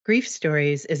Grief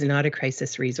Stories is not a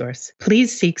crisis resource.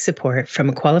 Please seek support from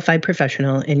a qualified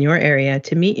professional in your area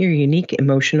to meet your unique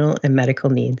emotional and medical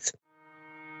needs.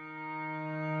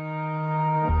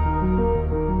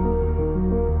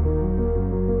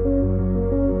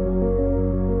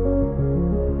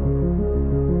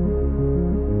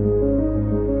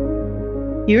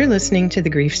 You're listening to the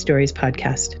Grief Stories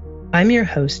podcast. I'm your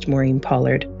host, Maureen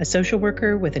Pollard, a social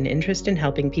worker with an interest in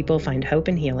helping people find hope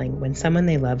and healing when someone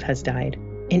they love has died.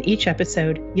 In each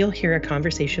episode, you'll hear a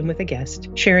conversation with a guest,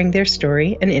 sharing their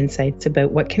story and insights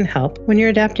about what can help when you're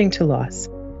adapting to loss.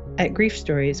 At Grief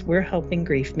Stories, we're helping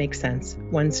grief make sense,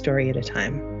 one story at a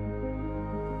time.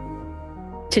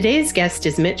 Today's guest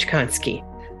is Mitch Konski,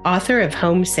 author of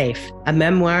Home Safe, a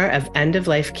memoir of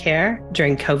end-of-life care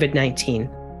during COVID-19.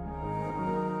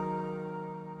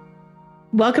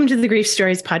 Welcome to the Grief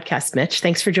Stories podcast, Mitch.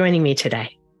 Thanks for joining me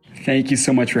today. Thank you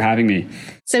so much for having me.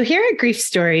 So here at Grief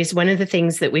Stories, one of the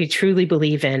things that we truly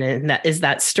believe in and that is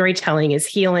that storytelling is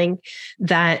healing,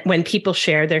 that when people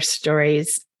share their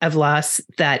stories of loss,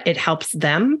 that it helps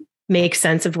them make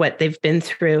sense of what they've been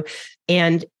through,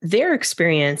 and their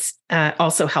experience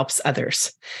also helps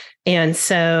others. And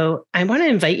so I want to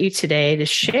invite you today to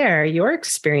share your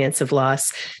experience of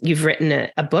loss. You've written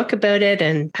a book about it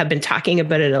and have been talking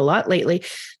about it a lot lately.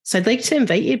 So I'd like to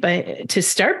invite you to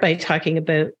start by talking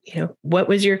about, what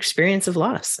was your experience of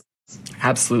loss?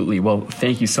 Absolutely. Well,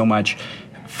 thank you so much.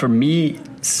 For me,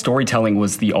 storytelling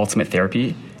was the ultimate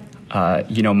therapy.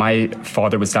 My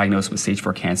father was diagnosed with stage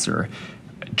 4 cancer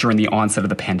during the onset of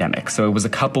the pandemic. So it was a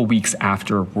couple weeks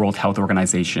after World Health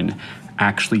Organization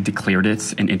actually declared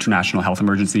it an international health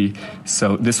emergency.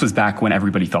 So this was back when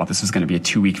everybody thought this was going to be a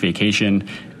 2-week vacation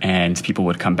and people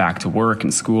would come back to work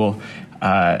and school.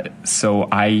 So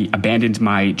I abandoned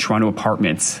my Toronto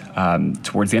apartment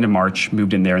towards the end of March,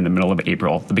 moved in there in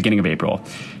the beginning of April.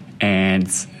 And,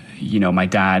 my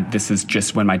dad, this is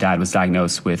just when my dad was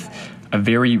diagnosed with a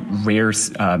very rare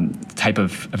type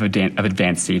of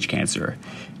advanced stage cancer.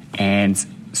 And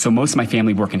so most of my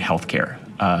family work in healthcare.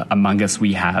 Among us,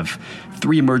 we have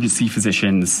 3 emergency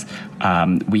physicians.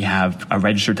 We have a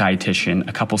registered dietitian,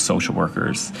 a couple social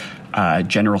workers,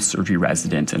 general surgery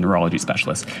resident, a neurology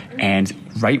specialist. And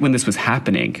right when this was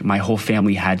happening, my whole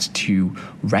family had to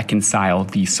reconcile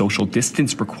the social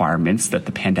distance requirements that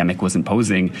the pandemic was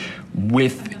imposing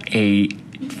with a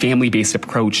family-based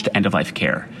approach to end-of-life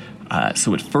care.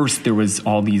 So at first there was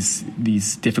all these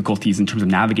difficulties in terms of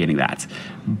navigating that.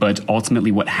 But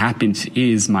ultimately what happened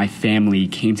is my family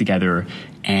came together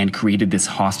and created this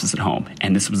hospice at home.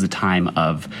 And this was a time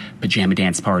of pajama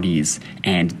dance parties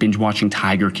and binge watching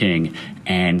Tiger King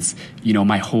and,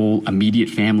 my whole immediate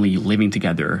family living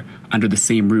together under the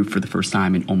same roof for the first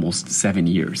time in almost 7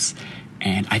 years.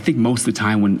 And I think most of the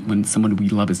time when someone we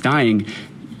love is dying,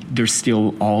 there's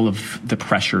still all of the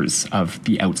pressures of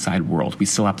the outside world. We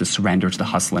still have to surrender to the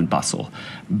hustle and bustle.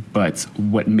 But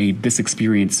what made this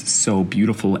experience so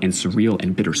beautiful and surreal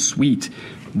and bittersweet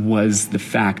was the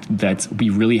fact that we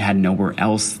really had nowhere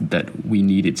else that we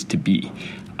needed to be.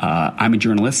 I'm a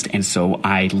journalist, and so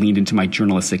I leaned into my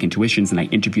journalistic intuitions and I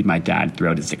interviewed my dad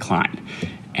throughout his decline.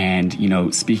 And,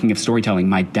 speaking of storytelling,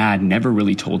 my dad never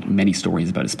really told many stories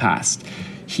about his past.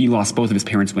 He lost both of his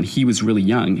parents when he was really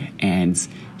young, and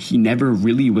he never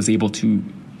really was able to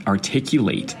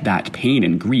articulate that pain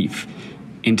and grief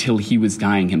until he was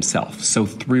dying himself. So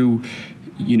through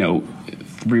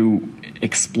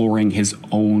exploring his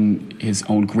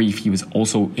own grief, he was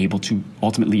also able to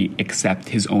ultimately accept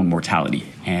his own mortality.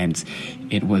 And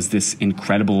it was this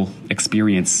incredible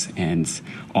experience, and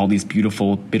all these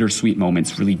beautiful, bittersweet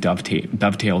moments really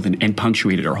dovetailed and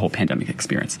punctuated our whole pandemic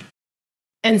experience.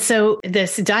 And so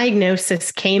this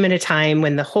diagnosis came at a time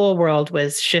when the whole world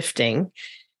was shifting,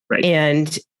 right?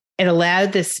 And it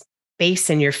allowed this space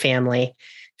in your family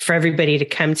for everybody to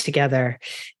come together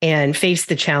and face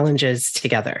the challenges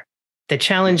together. The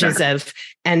challenges of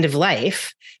end of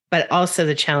life, but also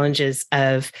the challenges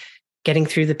of getting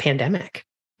through the pandemic.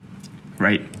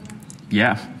 Right.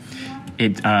 Yeah.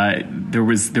 There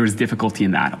was difficulty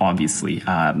in that, obviously.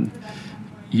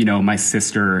 My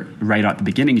sister, right at the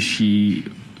beginning, she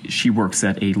works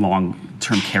at a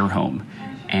long-term care home,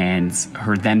 and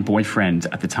her then boyfriend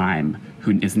at the time,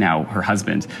 who is now her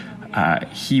husband,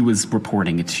 he was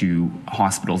reporting to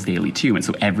hospitals daily too. And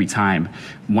so every time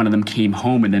one of them came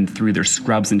home and then threw their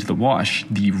scrubs into the wash,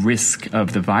 the risk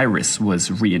of the virus was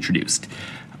reintroduced.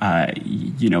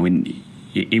 And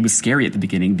it was scary at the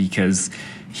beginning because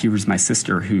here was my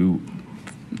sister who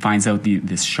finds out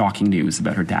this shocking news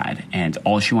about her dad, and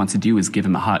all she wants to do is give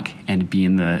him a hug and be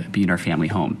in our family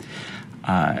home.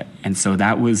 And so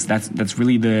that's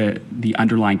really the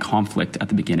underlying conflict at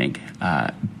the beginning.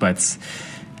 But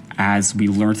as we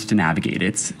learned to navigate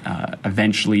it,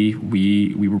 eventually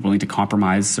we were willing to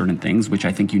compromise certain things, which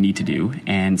I think you need to do.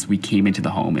 And we came into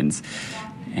the home and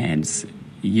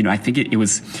I think it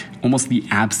was almost the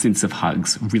absence of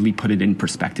hugs really put it in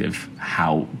perspective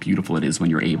how beautiful it is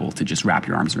when you're able to just wrap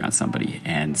your arms around somebody.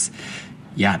 And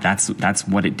yeah, that's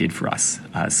what it did for us.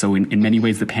 So in many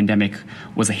ways, the pandemic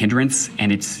was a hindrance,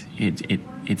 and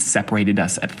it separated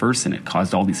us at first, and it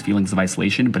caused all these feelings of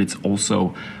isolation, but it's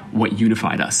also what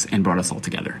unified us and brought us all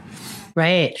together.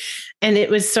 Right. And it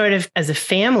was sort of, as a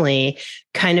family,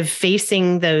 kind of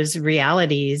facing those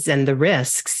realities and the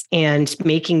risks and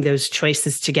making those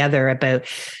choices together about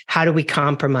how do we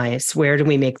compromise? Where do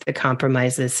we make the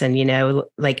compromises? And,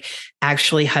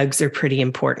 actually hugs are pretty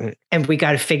important, and we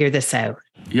got to figure this out.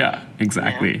 Yeah,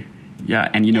 exactly.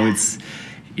 Yeah. And,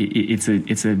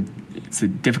 it's a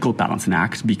difficult balancing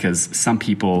act because some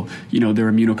people,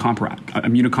 they're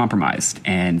immunocompromised,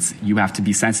 and you have to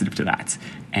be sensitive to that.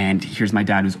 And here's my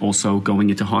dad, who's also going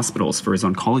into hospitals for his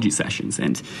oncology sessions,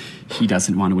 and he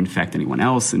doesn't want to infect anyone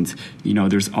else. And,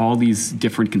 there's all these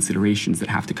different considerations that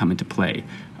have to come into play.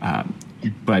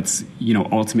 But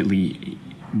ultimately,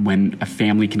 when a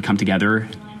family can come together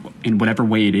in whatever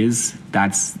way it is,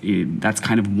 that's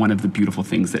kind of one of the beautiful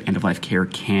things that end-of-life care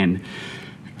can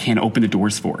open the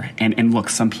doors for. And look,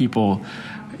 some people,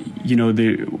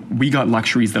 we got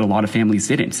luxuries that a lot of families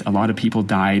didn't. A lot of people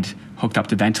died hooked up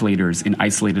to ventilators in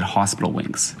isolated hospital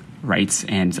wings, right?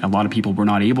 And a lot of people were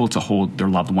not able to hold their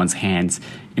loved one's hands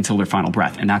until their final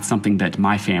breath. And that's something that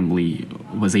my family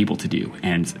was able to do.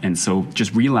 And so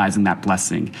just realizing that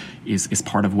blessing is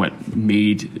part of what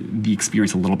made the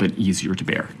experience a little bit easier to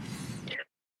bear.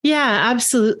 Yeah,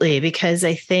 absolutely. Because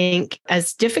I think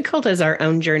as difficult as our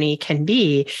own journey can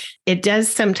be, it does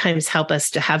sometimes help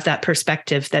us to have that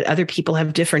perspective that other people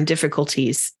have different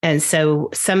difficulties. And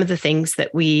so some of the things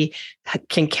that we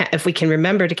can, if we can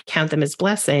remember to count them as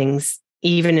blessings,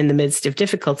 even in the midst of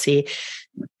difficulty,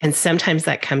 and sometimes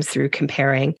that comes through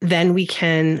comparing, then we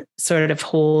can sort of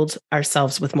hold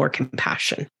ourselves with more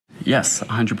compassion. Yes,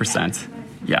 100%.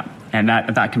 Yeah. And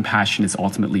that compassion is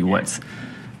ultimately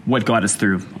what got us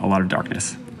through a lot of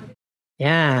darkness.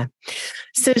 Yeah.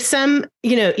 So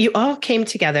you all came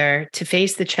together to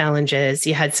face the challenges.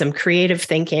 You had some creative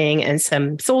thinking and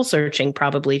some soul searching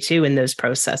probably too in those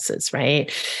processes,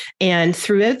 right? And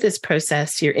throughout this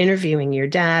process, you're interviewing your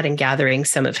dad and gathering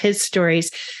some of his stories.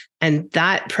 And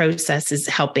that process is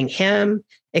helping him,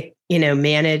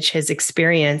 manage his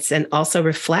experience and also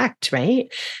reflect,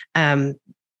 right?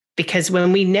 Because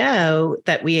when we know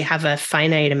that we have a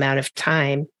finite amount of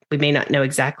time, we may not know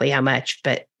exactly how much,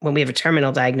 but when we have a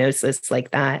terminal diagnosis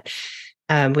like that,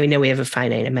 we know we have a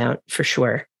finite amount for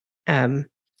sure.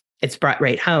 It's brought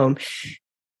right home.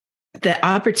 The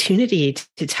opportunity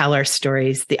to tell our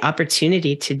stories, the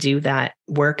opportunity to do that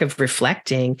work of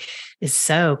reflecting is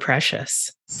so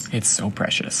precious. It's so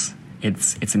precious.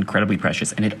 It's incredibly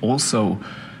precious. And it also,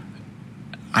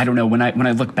 I don't know, when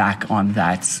I look back on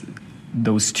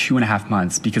those 2.5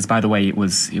 months, because by the way, it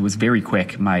was very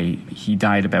quick. He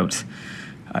died about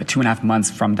 2.5 months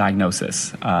from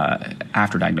diagnosis,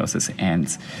 after diagnosis. And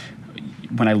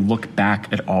when I look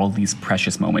back at all these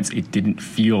precious moments, it didn't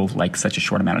feel like such a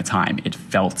short amount of time. It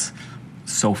felt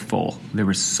so full. There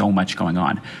was so much going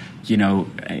on.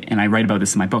 And I write about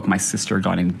this in my book. My sister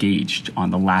got engaged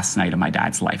on the last night of my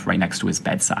dad's life, right next to his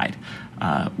bedside.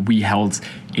 We held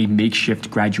a makeshift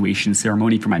graduation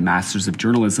ceremony for my master's of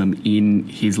journalism in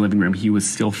his living room. He was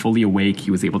still fully awake.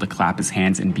 He was able to clap his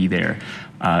hands and be there.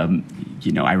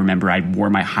 I remember I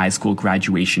wore my high school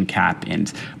graduation cap,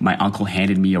 and my uncle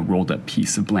handed me a rolled up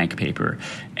piece of blank paper.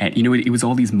 And, it was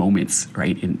all these moments,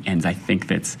 right? And I think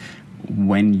that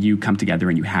when you come together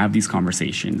and you have these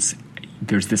conversations,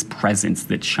 there's this presence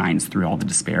that shines through all the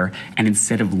despair. And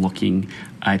instead of looking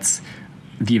at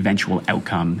the eventual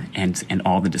outcome and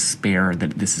all the despair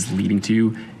that this is leading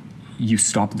to, you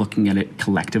stop looking at it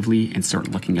collectively and start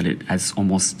looking at it as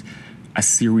almost a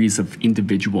series of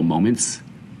individual moments,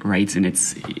 right? And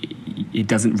it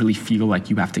doesn't really feel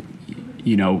like you have to,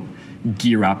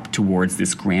 gear up towards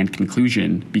this grand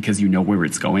conclusion because you know where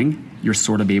it's going. You're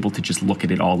sort of able to just look at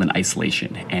it all in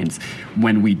isolation. And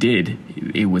when we did,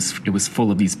 it was full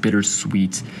of these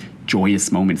bittersweet,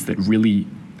 joyous moments that really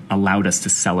allowed us to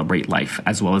celebrate life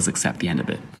as well as accept the end of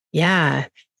it. Yeah.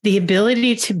 The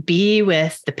ability to be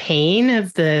with the pain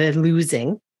of the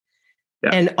losing, yeah,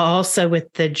 and also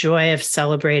with the joy of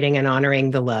celebrating and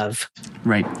honoring the love.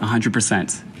 Right.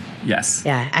 100%. Yes.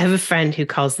 Yeah. I have a friend who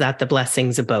calls that the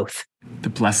blessings of both. The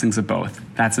blessings of both.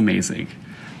 That's amazing.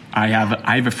 I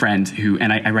have a friend who,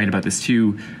 and I write about this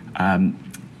too.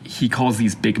 He calls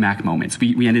these Big Mac moments.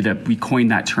 We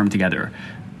coined that term together,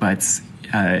 but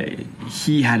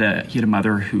he had a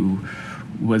mother who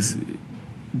was,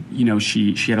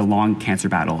 she had a long cancer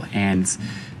battle, and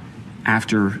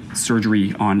after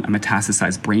surgery on a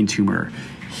metastasized brain tumor,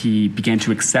 he began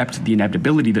to accept the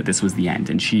inevitability that this was the end.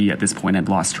 And she, at this point, had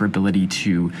lost her ability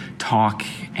to talk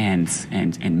and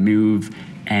move.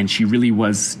 And she really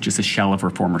was just a shell of her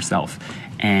former self.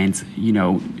 And,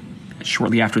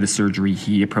 shortly after the surgery,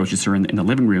 he approaches her in the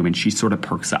living room, and she sort of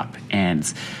perks up. And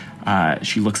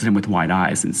she looks at him with wide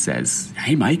eyes and says,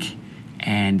 "Hey, Mike."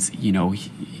 And,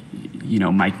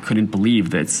 Mike couldn't believe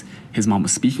that his mom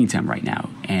was speaking to him right now.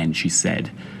 And she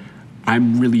said,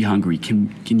 "I'm really hungry.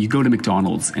 Can you go to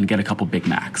McDonald's and get a couple Big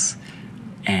Macs?"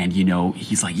 And,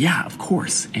 he's like, "Yeah, of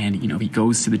course." And, he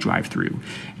goes to the drive-thru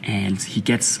and he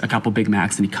gets a couple Big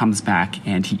Macs, and he comes back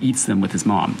and he eats them with his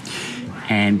mom.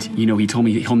 And, he told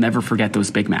me he'll never forget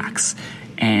those Big Macs.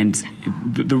 And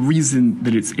the reason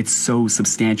that it's so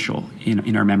substantial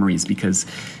in our memories, because,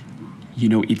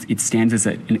 it stands as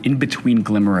an in-between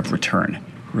glimmer of return,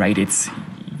 right? It's,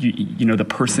 the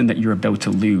person that you're about to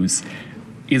lose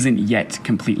isn't yet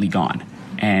completely gone.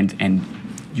 And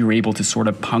you're able to sort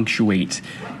of punctuate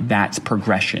that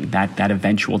progression, that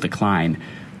eventual decline,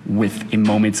 with a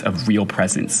moment of real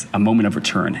presence, a moment of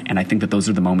return. And I think that those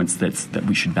are the moments that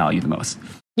we should value the most.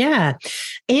 Yeah.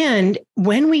 And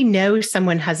when we know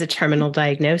someone has a terminal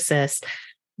diagnosis,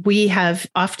 we have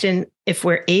often, if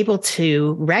we're able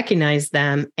to recognize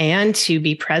them and to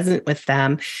be present with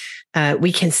them,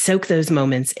 we can soak those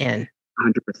moments in.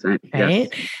 100%.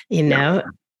 Right? Yes.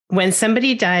 When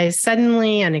somebody dies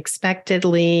suddenly,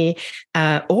 unexpectedly,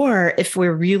 or if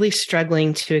we're really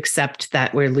struggling to accept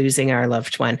that we're losing our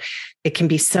loved one, it can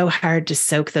be so hard to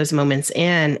soak those moments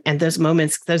in. And those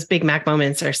moments, those Big Mac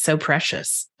moments, are so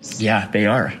precious. Yeah, they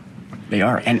are. They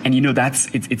are. And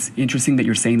it's interesting that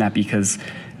you're saying that, because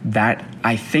that,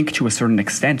 I think, to a certain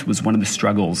extent, was one of the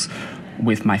struggles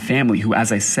with my family, who,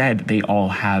 as I said, they all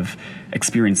have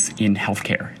experience in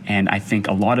healthcare. And I think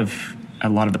a lot of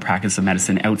the practice of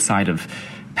medicine outside of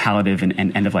palliative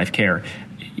and end-of-life care,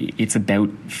 it's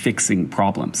about fixing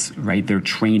problems, right? They're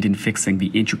trained in fixing the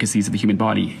intricacies of the human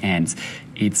body, and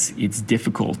it's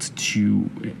difficult to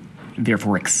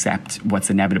therefore accept what's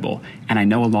inevitable. And I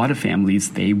know a lot of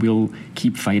families, they will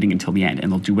keep fighting until the end,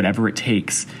 and they'll do whatever it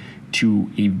takes to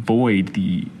avoid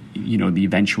the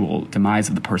eventual demise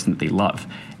of the person that they love.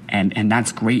 And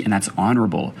that's great and that's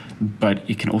honorable, but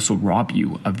it can also rob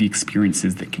you of the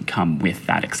experiences that can come with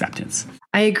that acceptance.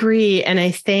 I agree. And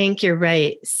I think you're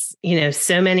right.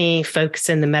 So many folks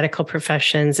in the medical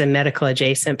professions and medical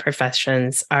adjacent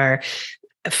professions are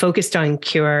focused on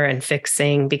cure and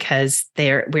fixing because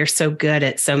we're so good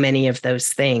at so many of those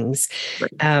things.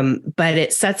 Right. But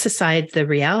it sets aside the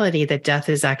reality that death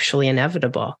is actually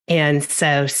inevitable. And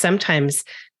so sometimes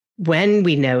when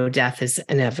we know death is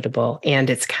inevitable and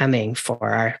it's coming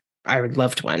for our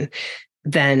loved one,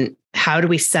 then how do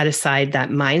we set aside that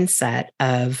mindset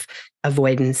of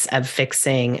avoidance, of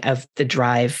fixing, of the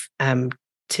drive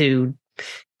to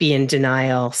be in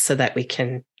denial so that we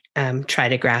can try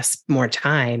to grasp more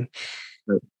time,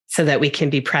 right, so that we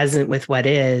can be present with what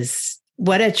is?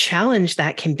 What a challenge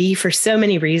that can be for so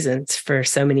many reasons, for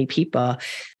so many people.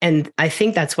 And I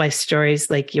think that's why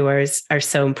stories like yours are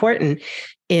so important,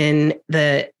 in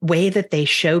the way that they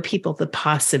show people the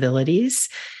possibilities.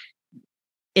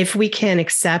 If we can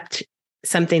accept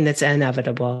something that's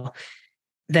inevitable,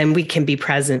 then we can be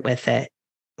present with it.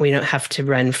 We don't have to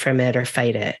run from it or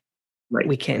fight it. Right.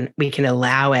 We can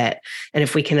allow it. And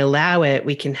if we can allow it,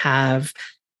 we can have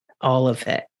all of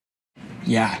it.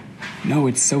 Yeah, no,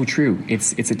 it's so true.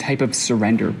 It's a type of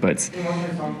surrender, but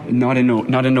not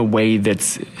in a way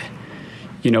that's,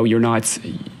 you're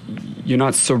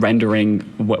not surrendering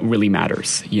what really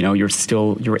matters.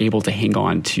 You're able to hang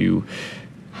on to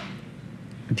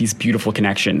these beautiful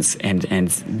connections and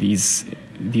these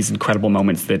incredible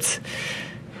moments that,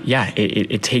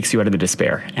 it takes you out of the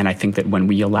despair. And I think that when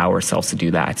we allow ourselves to do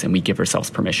that and we give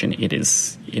ourselves permission, it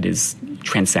is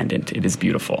transcendent. It is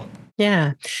beautiful.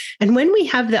 Yeah. And when we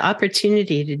have the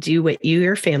opportunity to do what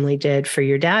your family did for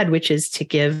your dad, which is to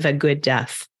give a good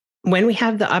death, when we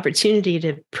have the opportunity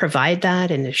to provide that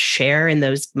and to share in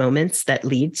those moments that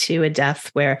lead to a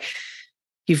death where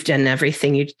you've done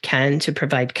everything you can to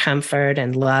provide comfort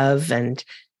and love and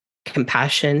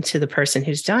compassion to the person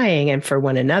who's dying and for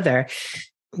one another,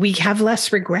 we have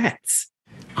less regrets.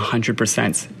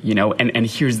 100%. And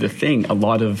here's the thing: a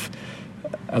lot of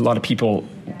people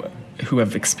who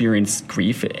have experienced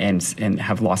grief and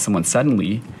have lost someone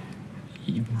suddenly,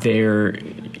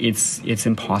 it's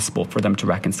impossible for them to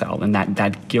reconcile. And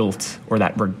that guilt or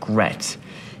that regret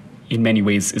in many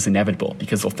ways is inevitable,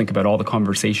 because they'll think about all the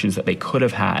conversations that they could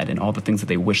have had and all the things that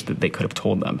they wish that they could have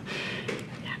told them.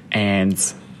 And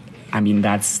I mean,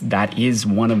 that is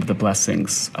one of the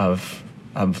blessings of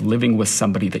living with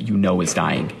somebody that you know is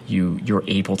dying. You're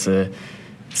able to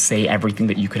say everything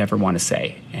that you could ever want to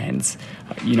say. And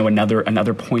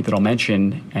another point that I'll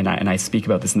mention, and I speak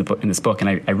about this in this book, and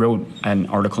I wrote an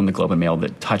article in the Globe and Mail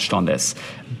that touched on this,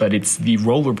 but it's the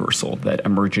role reversal that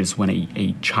emerges when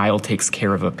a child takes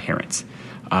care of a parent.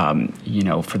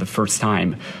 For the first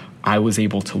time, I was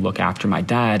able to look after my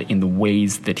dad in the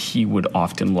ways that he would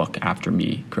often look after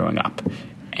me growing up.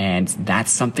 And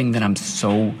that's something that I'm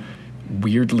so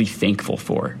weirdly thankful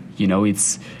for.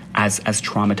 It's as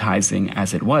traumatizing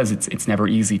as it was, it's never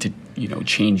easy to,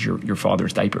 change your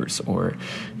father's diapers or,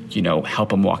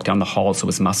 help him walk down the hall so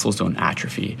his muscles don't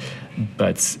atrophy.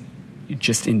 But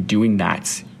just in doing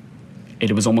that,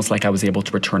 it was almost like I was able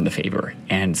to return the favor.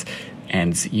 And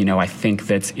I think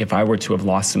that if I were to have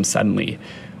lost him suddenly,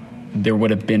 there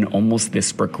would have been almost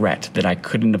this regret that I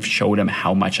couldn't have showed him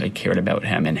how much I cared about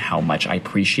him and how much I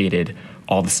appreciated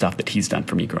all the stuff that he's done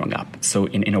for me growing up. So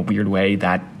in a weird way,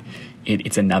 that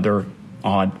it's another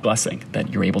odd blessing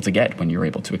that you're able to get when you're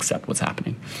able to accept what's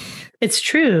happening. It's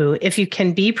true. If you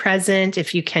can be present,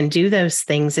 if you can do those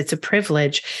things, it's a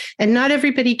privilege, and not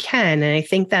everybody can. And I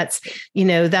think that's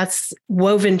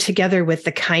woven together with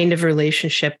the kind of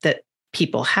relationship that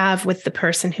people have with the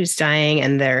person who's dying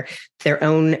and their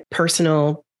own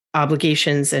personal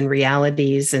obligations and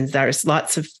realities. And there's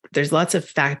lots of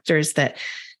factors that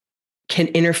can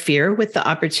interfere with the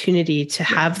opportunity to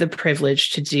have the privilege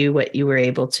to do what you were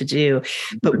able to do.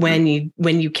 But when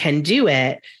you can do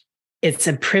it, it's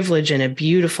a privilege and a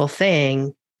beautiful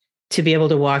thing to be able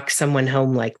to walk someone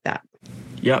home like that.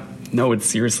 Yeah, no, it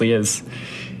seriously is.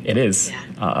 It is.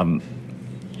 Yeah.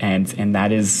 And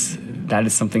that is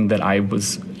something that I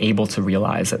was able to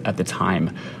realize at the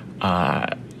time.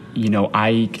 I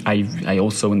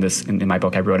also in my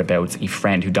book, I wrote about a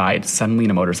friend who died suddenly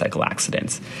in a motorcycle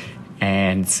accident.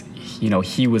 And,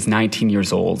 he was 19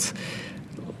 years old,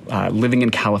 living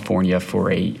in California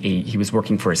he was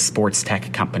working for a sports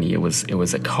tech company. It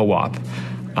was a co-op.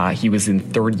 He was in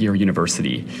third year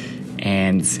university,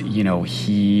 and,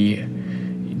 he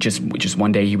just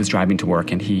one day he was driving to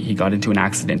work and he got into an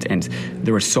accident, and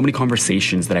there were so many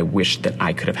conversations that I wished that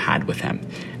I could have had with him.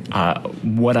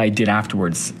 What I did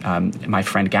afterwards, my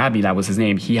friend Gabby, that was his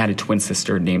name, he had a twin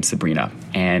sister named Sabrina,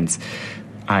 and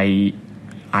I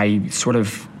sort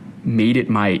of made it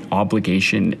my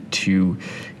obligation to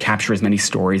capture as many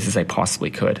stories as I possibly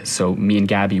could. So me and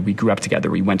Gabby, we grew up together.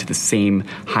 We went to the same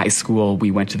high school. We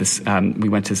went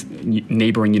to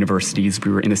neighboring universities.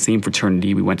 We were in the same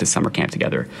fraternity. We went to summer camp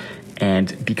together.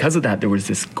 And because of that, there was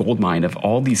this goldmine of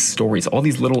all these stories, all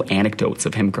these little anecdotes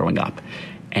of him growing up.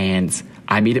 And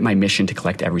I made it my mission to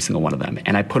collect every single one of them.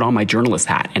 And I put on my journalist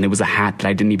hat, and it was a hat that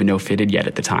I didn't even know fitted yet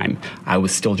at the time. I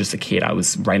was still just a kid. I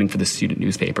was writing for the student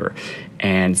newspaper.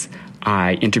 And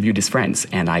I interviewed his friends,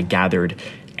 and I gathered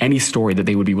any story that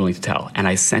they would be willing to tell. And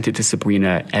I sent it to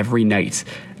Sabrina every night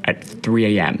at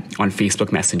 3 a.m. on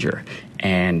Facebook Messenger.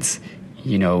 And,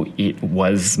 it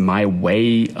was my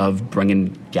way of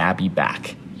bringing Gabby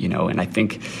back, and I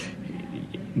think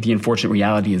the unfortunate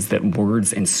reality is that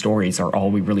words and stories are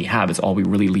all we really have, is all we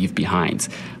really leave behind.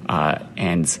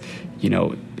 And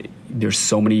there's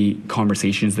so many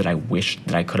conversations that I wish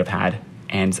that I could have had.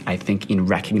 And I think in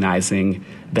recognizing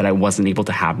that I wasn't able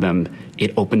to have them,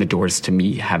 it opened the doors to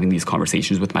me having these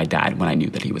conversations with my dad when I knew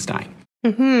that he was dying.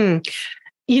 Mm-hmm.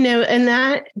 And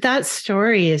that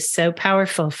story is so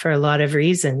powerful for a lot of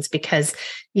reasons, because,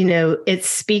 it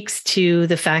speaks to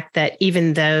the fact that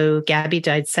even though Gabby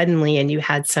died suddenly and you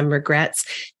had some regrets,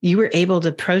 you were able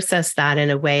to process that in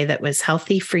a way that was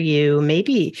healthy for you,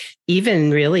 maybe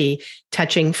even really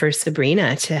touching for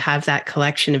Sabrina, to have that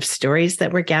collection of stories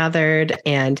that were gathered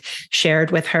and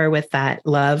shared with her with that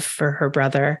love for her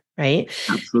brother, right?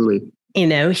 Absolutely.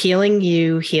 Healing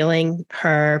you, healing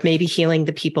her, maybe healing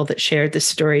the people that shared the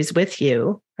stories with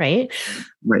you, right?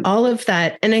 Right. All of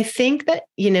that. And I think that,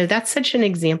 that's such an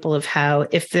example of how,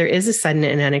 if there is a sudden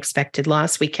and unexpected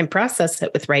loss, we can process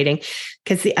it with writing.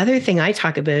 Because the other thing I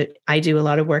talk about, I do a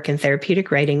lot of work in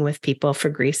therapeutic writing with people for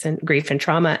grief and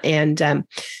trauma. And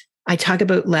I talk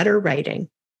about letter writing.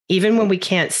 Even when we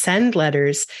can't send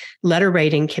letters, letter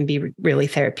writing can be really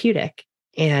therapeutic.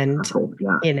 And,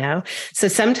 so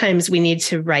sometimes we need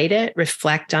to write it,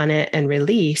 reflect on it, and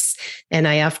release. And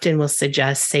I often will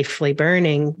suggest safely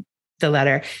burning the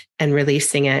letter and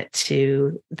releasing it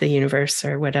to the universe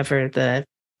or whatever the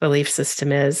belief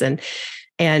system is. And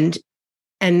And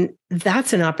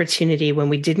that's an opportunity when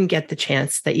we didn't get the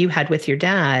chance that you had with your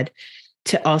dad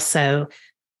to also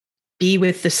be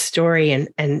with the story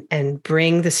and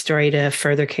bring the story to a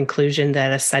further conclusion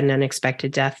that a sudden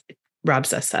unexpected death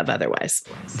robs us of otherwise.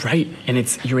 Right. And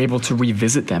you're able to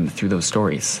revisit them through those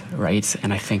stories, right?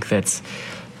 And I think that's,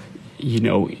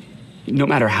 no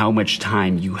matter how much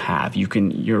time you have,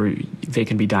 they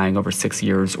can be dying over 6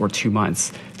 years or 2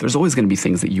 months. There's always going to be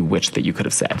things that you wish that you could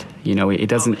have said. It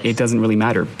doesn't really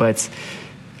matter. But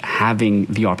having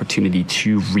the opportunity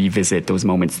to revisit those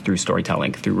moments through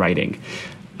storytelling, through writing,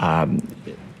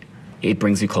 it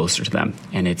brings you closer to them,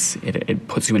 and it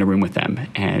puts you in a room with them.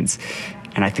 And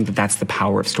I think that that's the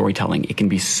power of storytelling. It can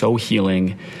be so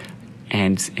healing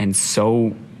and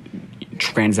so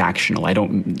transactional. I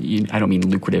don't mean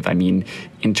lucrative. I mean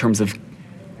in terms of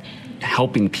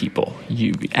helping people.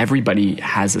 Everybody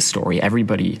has a story.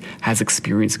 Everybody has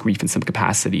experienced grief in some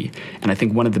capacity. And I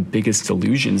think one of the biggest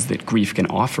illusions that grief can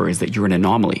offer is that you're an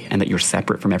anomaly and that you're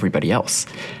separate from everybody else.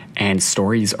 And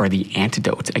stories are the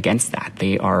antidote against that.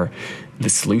 They are the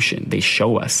solution. They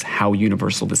show us how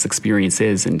universal this experience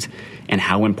is and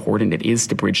how important it is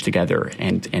to bridge together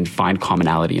and find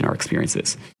commonality in our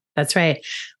experiences. That's right.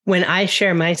 When I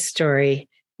share my story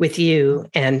with you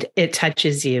and it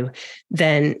touches you,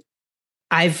 then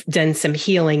I've done some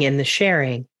healing in the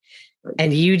sharing,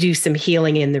 and you do some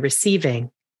healing in the receiving.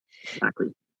 Exactly.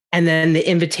 And then the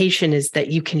invitation is that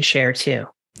you can share too.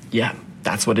 Yeah,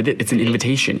 that's what it is. It's an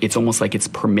invitation. It's almost like it's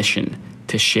permission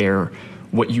to share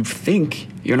what you think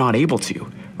you're not able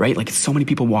to, right? Like so many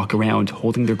people walk around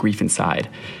holding their grief inside.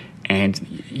 And,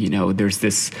 there's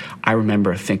this, I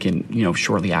remember thinking,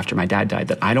 shortly after my dad died,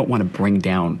 that I don't want to bring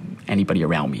down anybody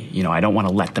around me. I don't want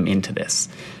to let them into this.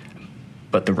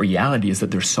 But the reality is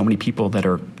that there's so many people that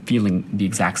are feeling the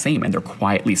exact same, and they're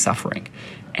quietly suffering.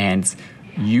 And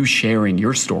you sharing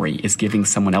your story is giving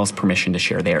someone else permission to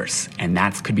share theirs. And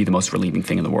that could be the most relieving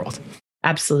thing in the world.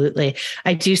 Absolutely.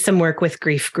 I do some work with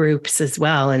grief groups as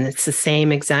well. And it's the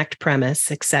same exact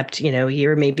premise, except,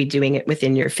 you're maybe doing it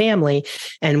within your family.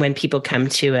 And when people come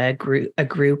to a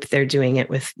group, they're doing it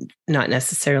with not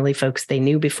necessarily folks they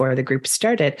knew before the group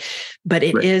started. But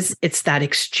it's that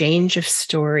exchange of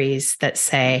stories that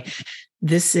say,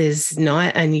 this is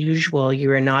not unusual.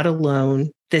 You are not alone.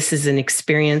 This is an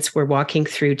experience we're walking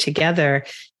through together,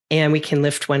 and we can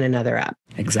lift one another up.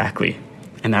 Exactly.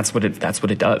 And that's what it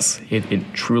does.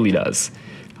 It truly does.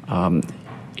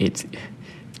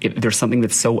 There's something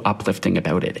that's so uplifting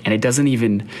about it. And it doesn't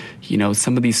even,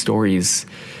 some of these stories,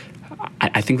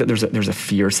 I think that there's a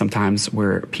fear sometimes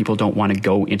where people don't want to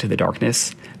go into the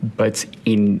darkness, but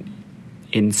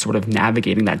in sort of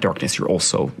navigating that darkness, you're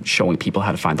also showing people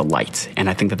how to find the light. And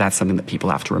I think that that's something that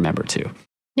people have to remember too.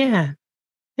 Yeah.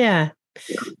 Yeah.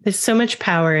 There's so much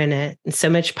power in it and so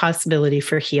much possibility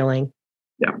for healing.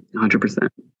 Yeah, 100%.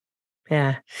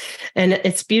 Yeah. And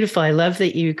it's beautiful. I love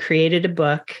that you created a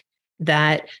book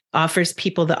that offers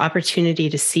people the opportunity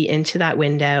to see into that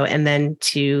window and then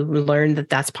to learn that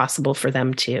that's possible for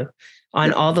them too,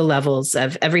 on all the levels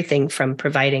of everything from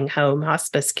providing home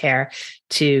hospice care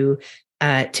to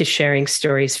sharing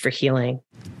stories for healing.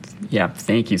 Yeah.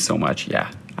 Thank you so much.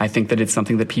 Yeah. I think that it's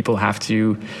something that people have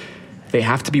to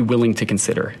be willing to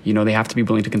consider. They have to be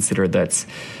willing to consider that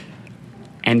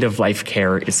end of life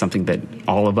care is something that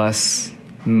all of us,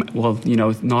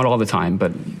 not all the time,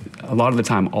 but a lot of the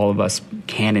time, all of us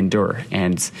can endure.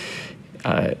 And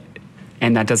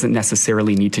that doesn't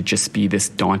necessarily need to just be this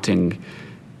daunting,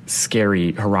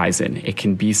 scary horizon. It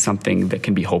can be something that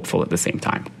can be hopeful at the same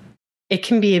time. It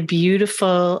can be a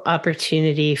beautiful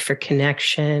opportunity for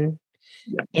connection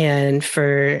and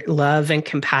for love and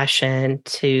compassion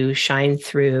to shine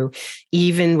through,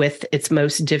 even with its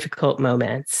most difficult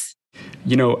moments.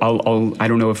 I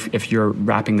don't know if you're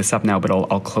wrapping this up now, but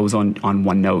I'll close on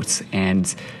one note.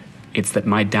 And it's that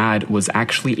my dad was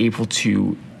actually able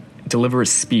to deliver a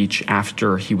speech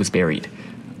after he was buried.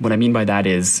 What I mean by that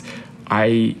is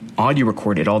I audio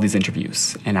recorded all these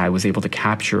interviews, and I was able to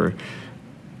capture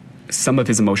some of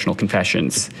his emotional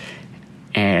confessions.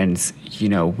 And,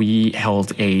 we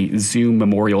held a Zoom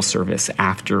memorial service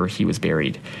after he was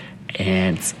buried.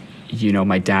 And,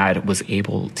 my dad was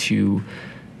able to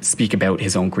speak about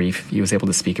his own grief. He was able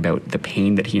to speak about the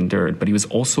pain that he endured, but he was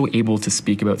also able to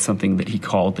speak about something that he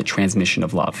called the transmission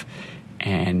of love.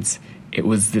 And it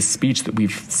was this speech that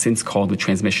we've since called the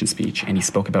transmission speech. And he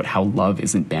spoke about how love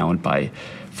isn't bound by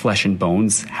flesh and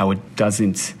bones, how it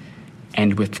doesn't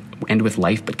end with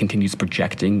life, but continues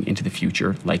projecting into the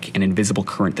future like an invisible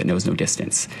current that knows no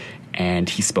distance. And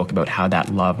he spoke about how that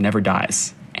love never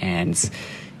dies. And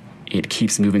it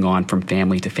keeps moving on from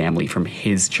family to family, from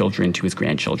his children to his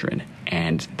grandchildren.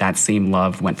 And that same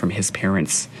love went from his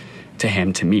parents to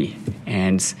him to me.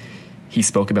 And he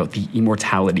spoke about the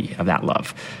immortality of that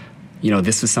love.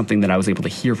 This was something that I was able to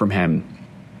hear from him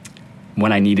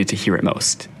when I needed to hear it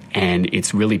most. And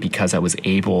it's really because I was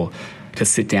able to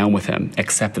sit down with him,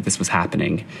 accept that this was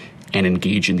happening, and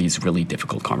engage in these really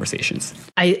difficult conversations.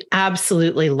 I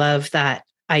absolutely love that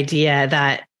idea,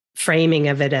 that framing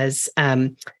of it as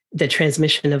the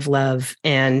transmission of love.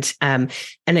 And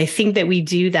I think that we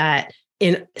do that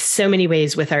in so many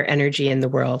ways with our energy in the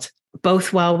world,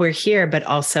 both while we're here, but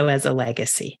also as a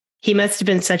legacy. He must have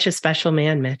been such a special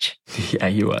man, Mitch. Yeah,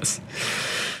 he was.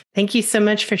 Thank you so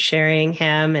much for sharing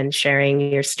him and sharing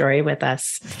your story with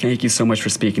us. Thank you so much for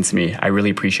speaking to me. I really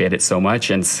appreciate it so much.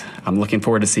 And I'm looking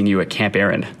forward to seeing you at Camp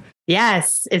Erin.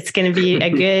 Yes, it's going to be a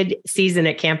good season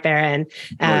at Camp Erin.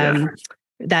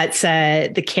 That's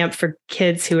the camp for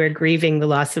kids who are grieving the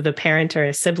loss of a parent or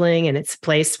a sibling. And it's a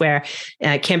place where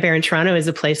Camp Erin Toronto is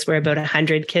a place where about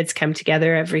 100 kids come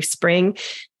together every spring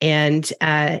and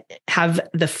have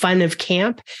the fun of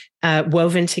camp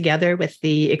woven together with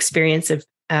the experience of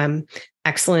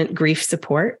excellent grief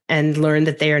support, and learn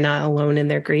that they are not alone in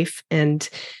their grief, and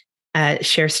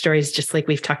share stories just like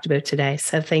we've talked about today.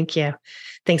 So thank you.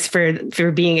 Thanks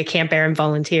for being a Camp Erin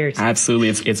volunteer.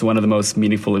 Absolutely. It's one of the most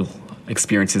meaningful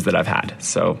experiences that I've had.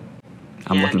 So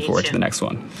I'm looking forward to the next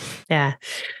one. Yeah.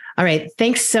 All right.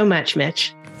 Thanks so much,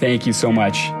 Mitch. Thank you so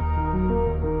much.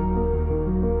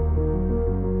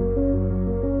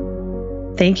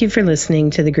 Thank you for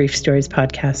listening to the Grief Stories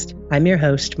podcast. I'm your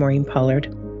host, Maureen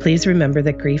Pollard. Please remember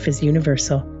that grief is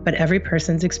universal, but every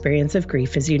person's experience of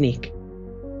grief is unique.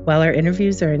 While our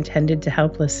interviews are intended to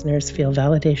help listeners feel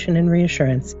validation and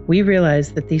reassurance, we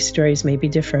realize that these stories may be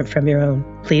different from your own.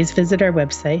 Please visit our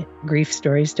website,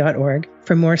 griefstories.org,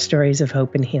 for more stories of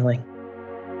hope and healing.